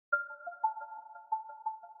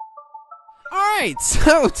Alright,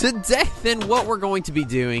 so today then what we're going to be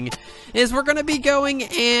doing is we're going to be going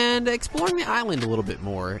and exploring the island a little bit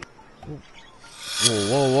more.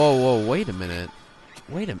 Whoa, wait a minute.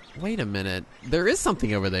 Wait a minute. There is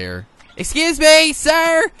something over there. Excuse me,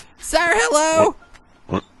 sir! Sir, hello!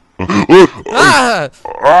 Ah!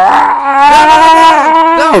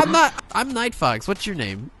 No, I'm not. I'm Nightfox. What's your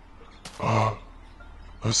name?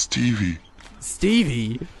 Stevie.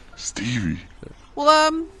 Stevie? Stevie. Well,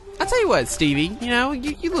 I'll tell you what, Stevie. You know,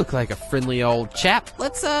 you look like a friendly old chap.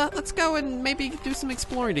 Let's go and maybe do some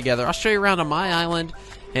exploring together. I'll show you around on my island,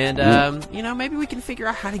 and you know, maybe we can figure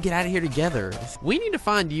out how to get out of here together. We need to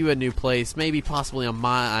find you a new place, maybe possibly on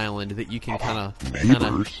my island that you can kind of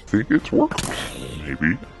neighbors think it's workable.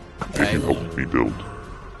 Maybe they can help me build.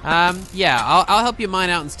 Yeah, I'll help you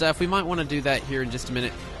mine out and stuff. We might want to do that here in just a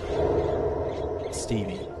minute.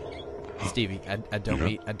 Stevie, I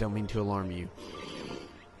don't mean to alarm you.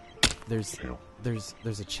 There's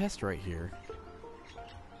a chest right here.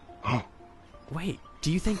 Wait,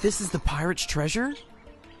 do you think this is the pirate's treasure?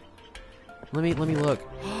 Let me look.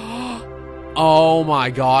 Oh my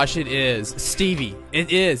gosh, it is. Stevie,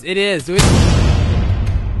 it is.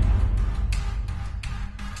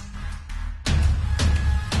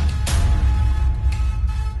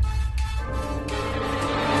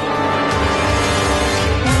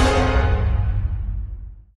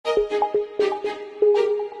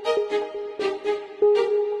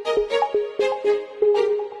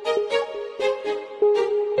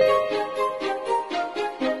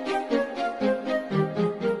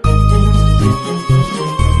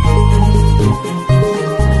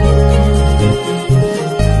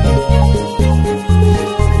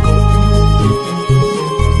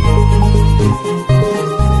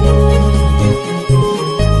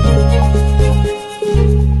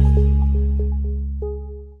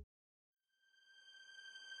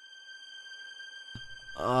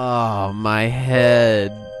 Oh, my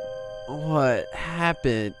head. What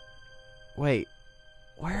happened? Wait,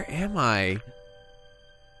 where am I?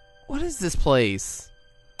 What is this place?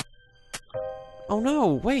 Oh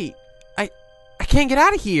no, wait. I can't get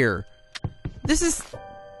out of here.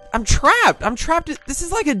 I'm trapped. This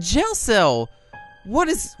is like a jail cell. What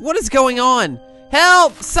is going on?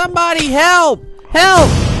 Help! Somebody help!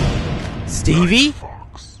 Help! Stevie?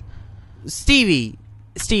 Stevie,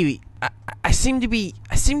 I seem to be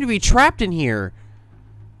trapped in here.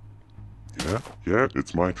 Yeah,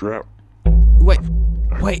 it's my trap. Wait.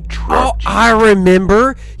 Oh, You. I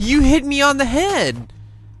remember. You hit me on the head.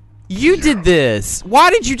 You did this.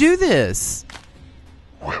 Why did you do this?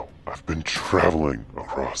 Well, I've been traveling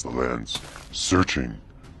across the lands, searching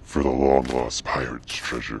for the long-lost pirate's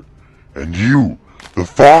treasure. And you, the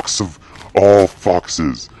fox of all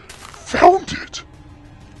foxes, found it.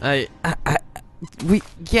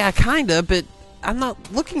 Yeah, kinda, but I'm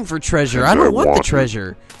not looking for treasure. I don't want the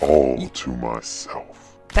treasure. All to myself.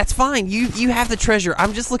 That's fine. You have the treasure.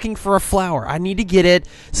 I'm just looking for a flower. I need to get it.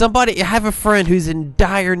 I have a friend who's in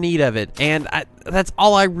dire need of it, and that's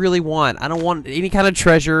all I really want. I don't want any kind of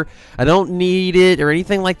treasure. I don't need it or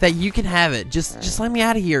anything like that. You can have it. Just let me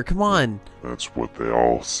out of here. Come on. That's what they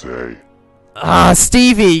all say.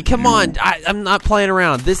 Stevie, come on. I'm not playing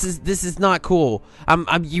around. This is not cool.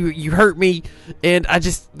 You hurt me, and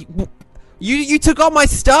you took all my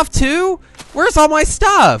stuff too? Where's all my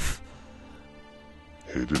stuff?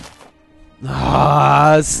 Hidden.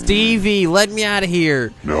 Stevie, let me out of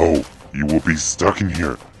here. No, you will be stuck in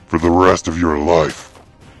here for the rest of your life.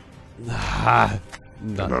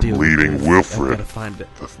 And I'm leading Wilfred,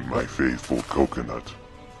 my faithful coconut,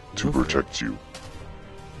 to protect you.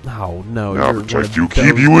 No, now protect you,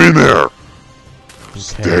 keep you in there. Okay.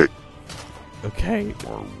 Stay. Okay.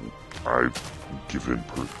 Or I've given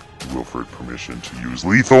Wilfred permission to use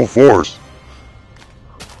lethal force.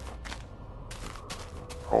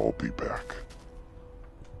 I'll be back.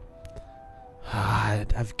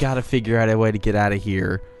 I've got to figure out a way to get out of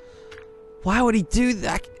here. Why would he do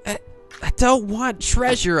that? I don't want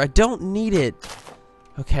treasure. I don't need it.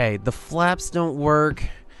 Okay, the flaps don't work.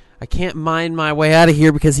 I can't mine my way out of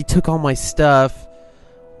here because he took all my stuff.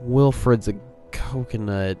 Wilfred's a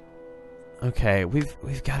coconut. Okay,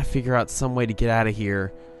 we've got to figure out some way to get out of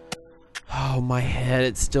here. Oh, my head,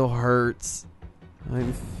 it still hurts.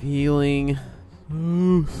 I'm feeling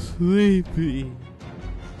so sleepy.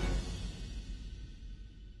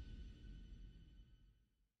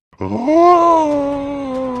 Oh!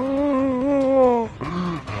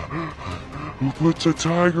 Who puts a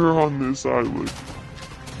tiger on this island?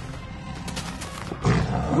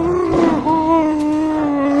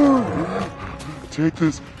 Take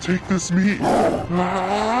this meat.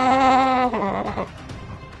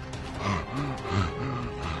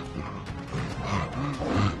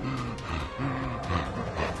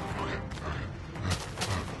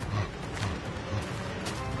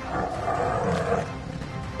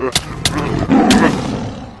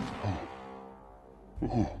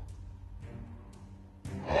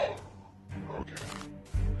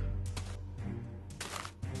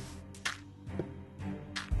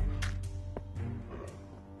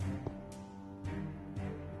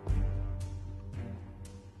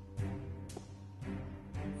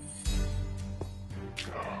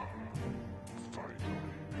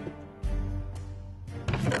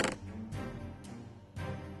 Okay.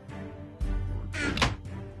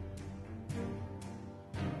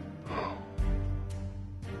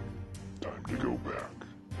 Time to go back.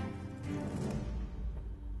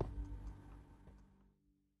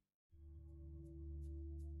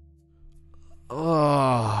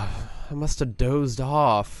 Oh, I must have dozed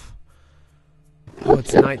off. Oh,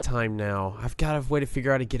 it's nighttime now. I've got a way to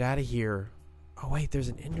figure out how to get out of here. Oh, wait, there's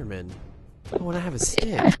an Enderman. Oh, and I have a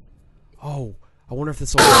stick. Oh, I wonder if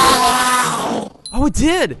this will work. Oh, it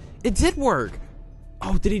did! It did work!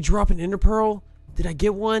 Oh, did he drop an Ender Pearl? Did I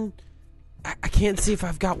get one? I can't see if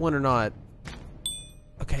I've got one or not.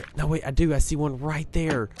 Okay, no, wait, I do. I see one right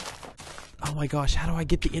there. Oh my gosh, how do I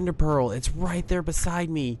get the Ender Pearl? It's right there beside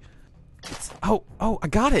me. Oh, I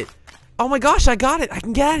got it. Oh my gosh, I got it. I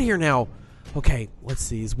can get out of here now. Okay, let's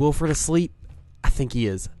see. Is Wilfred asleep? I think he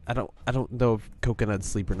is. I don't know if Coconut's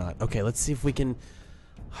asleep or not. Okay, let's see if we can.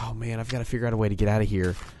 Oh man, I've got to figure out a way to get out of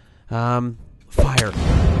here. Fire.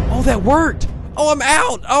 Oh, that worked. Oh, I'm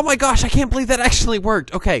out. Oh my gosh, I can't believe that actually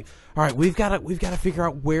worked. Okay, all right, we've got to figure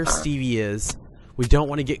out where Stevie is. We don't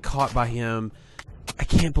want to get caught by him. I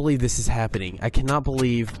can't believe this is happening. I cannot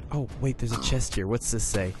believe. Oh wait, there's a chest here. What's this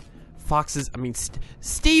say?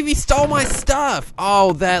 Stevie stole my stuff!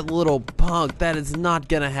 Oh, that little punk. That is not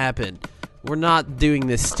gonna happen. We're not doing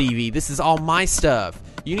this, Stevie. This is all my stuff.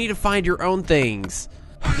 You need to find your own things.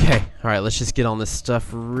 Okay, alright, let's just get on this stuff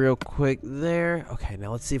real quick there. Okay,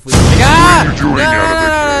 now let's see if we can... What are you doing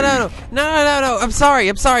out of the cave? No, I'm sorry.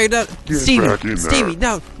 No, Stevie,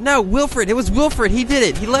 no, Wilfred, it was Wilfred, he did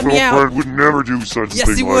it, he let me out. Wilfred would never do such a Yes,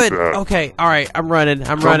 thing he like would. that. Okay, alright, I'm running.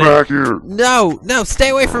 Come back here. No, stay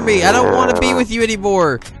away from me, I don't want to be with you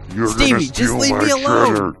anymore. You're Stevie, gonna just steal leave my me alone.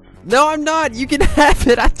 treasure. No, I'm not, you can have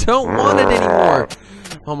it, I don't want it anymore.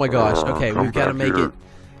 Oh my gosh, okay, Come we've got to back make here. it.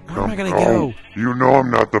 Where am I gonna go? You know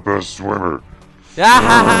I'm not the best swimmer.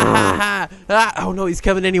 Oh no, he's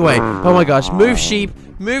coming anyway. Oh my gosh, move sheep,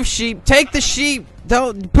 take the sheep.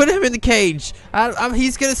 Don't put him in the cage.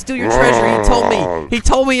 He's gonna steal your treasure. He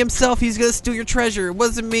told me himself he's gonna steal your treasure. It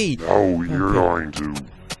wasn't me. No, you're going to.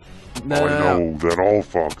 No. I know that all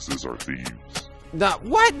foxes are thieves. No,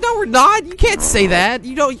 what? No, we're not. You can't say that.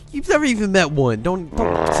 You've never even met one. Don't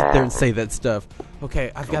sit there and say that stuff.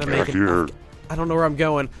 Okay, I've got to make it. Here. I don't know where I'm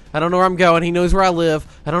going. He knows where I live.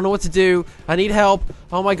 I don't know what to do. I need help.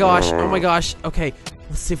 Oh my gosh. Okay,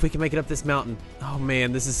 let's see if we can make it up this mountain. Oh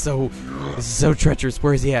man, this is so treacherous.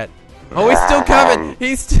 Where is he at? Oh, he's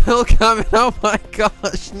still coming. Oh my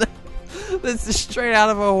gosh. No. This is straight out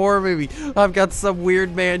of a horror movie. I've got some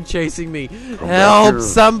weird man chasing me. Help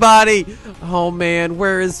somebody. Oh man,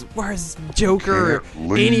 where's Joker?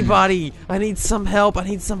 Anybody? I need some help. I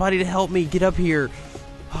need somebody to help me get up here.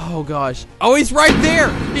 Oh gosh. Oh, he's right there.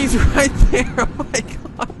 Oh my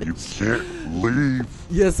god. You can't leave.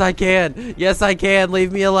 Yes, I can.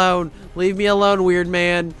 Leave me alone. Weird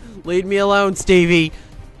man. Leave me alone, Stevie.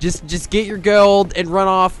 Just get your gold and run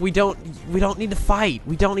off. We don't need to fight.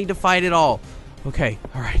 We don't need to fight at all. Okay,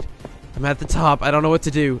 all right. I'm at the top. I don't know what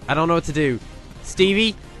to do.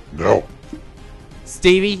 Stevie? No.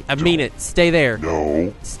 Stevie, I mean it. Stay there.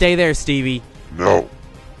 No. Stay there, Stevie. No.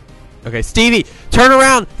 Okay, Stevie, turn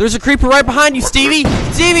around. There's a creeper right behind you, Stevie.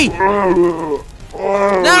 Stevie! No!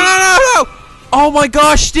 Oh my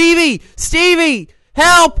gosh, Stevie!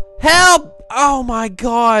 Help! Oh my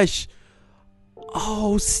gosh.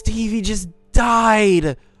 Oh, Stevie just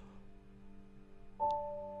died.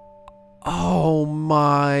 Oh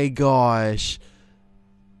my gosh.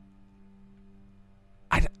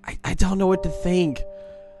 I don't know what to think.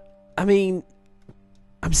 I mean,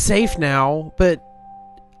 I'm safe now, but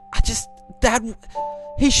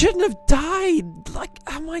he shouldn't have died. Like,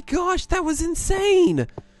 oh my gosh, that was insane.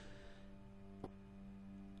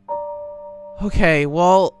 Okay,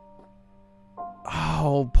 well,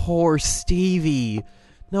 oh, poor Stevie.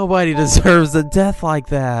 Nobody deserves a death like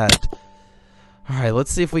that. All right,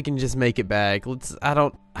 let's see if we can just make it back. I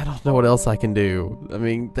don't know what else I can do. I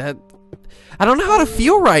mean, I don't know how to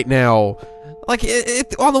feel right now. Like,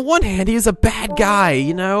 on the one hand, he is a bad guy,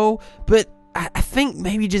 you know, but I think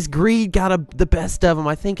maybe just greed got the best of him.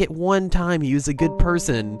 I think at one time he was a good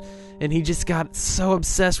person, and he just got so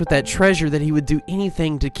obsessed with that treasure that he would do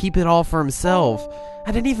anything to keep it all for himself.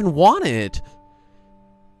 I didn't even want it.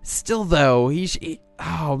 Still, though,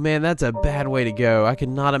 oh man, that's a bad way to go. I could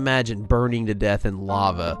not imagine burning to death in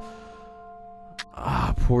lava.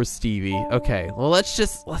 Ah, poor Stevie. Okay, well,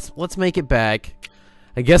 let's make it back.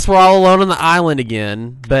 I guess we're all alone on the island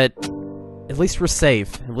again, but at least we're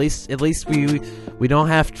safe. At least we don't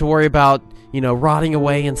have to worry about, you know, rotting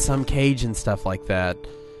away in some cage and stuff like that.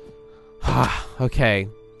 Okay.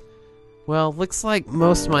 Well, looks like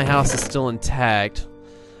most of my house is still intact.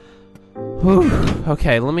 Whew.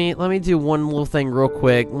 Okay, let me do one little thing real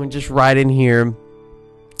quick. Let me just write in here.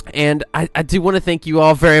 And I do want to thank you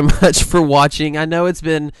all very much for watching. I know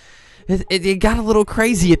it got a little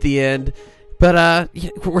crazy at the end, but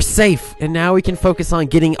we're safe, and now we can focus on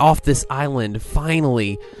getting off this island,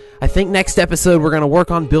 finally. I think next episode we're going to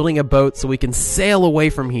work on building a boat so we can sail away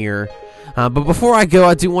from here. But before I go,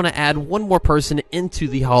 I do want to add one more person into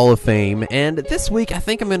the Hall of Fame, and this week I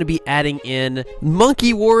think I'm going to be adding in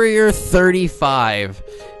Monkey Warrior 35.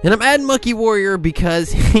 And I'm adding Monkey Warrior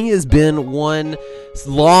because he has been one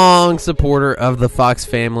long supporter of the Fox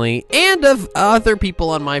family and of other people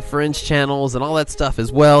on my friends' channels and all that stuff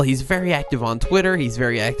as well. He's very active on Twitter, he's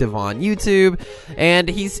very active on YouTube, and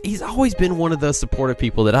he's always been one of those supportive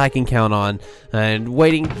people that I can count on and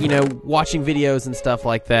waiting, you know, watching videos and stuff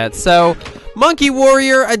like that. So, Monkey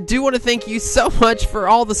Warrior, I do want to thank you so much for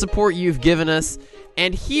all the support you've given us,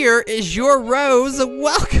 and here is your rose.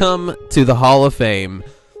 Welcome to the Hall of Fame.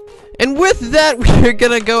 And with that, we're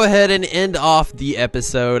going to go ahead and end off the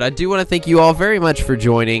episode. I do want to thank you all very much for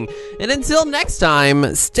joining. And until next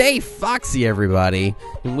time, stay foxy, everybody.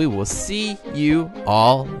 And we will see you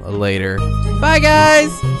all later. Bye, guys!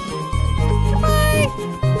 Bye!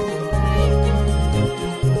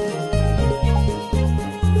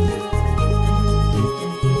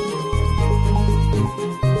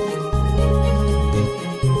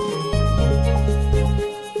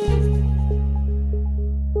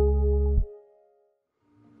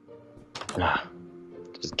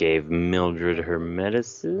 Just gave Mildred her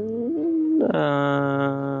medicine.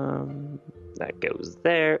 That goes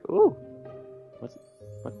there. Ooh, what's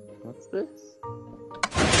this?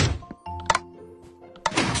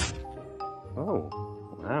 Oh,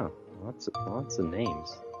 wow, lots of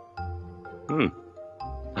names.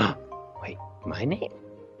 Wait, my name?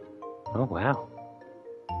 Oh wow.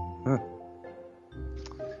 Huh.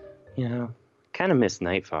 You know, kind of miss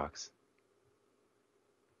Nightfox.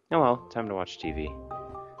 Oh well, time to watch TV.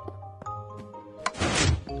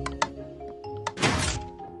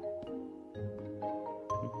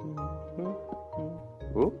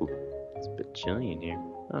 Ooh, it's a bit chilly in here.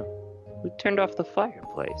 Oh, we turned off the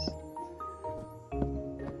fireplace.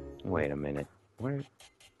 Wait a minute. What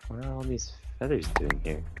are all these feathers doing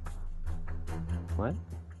here? What?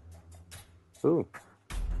 Ooh.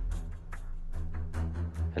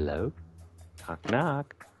 Hello? Knock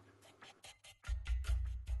knock.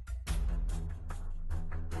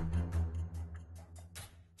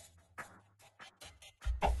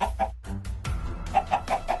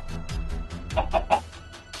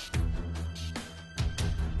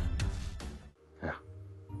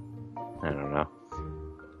 I don't know.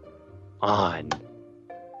 On.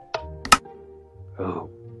 Oh.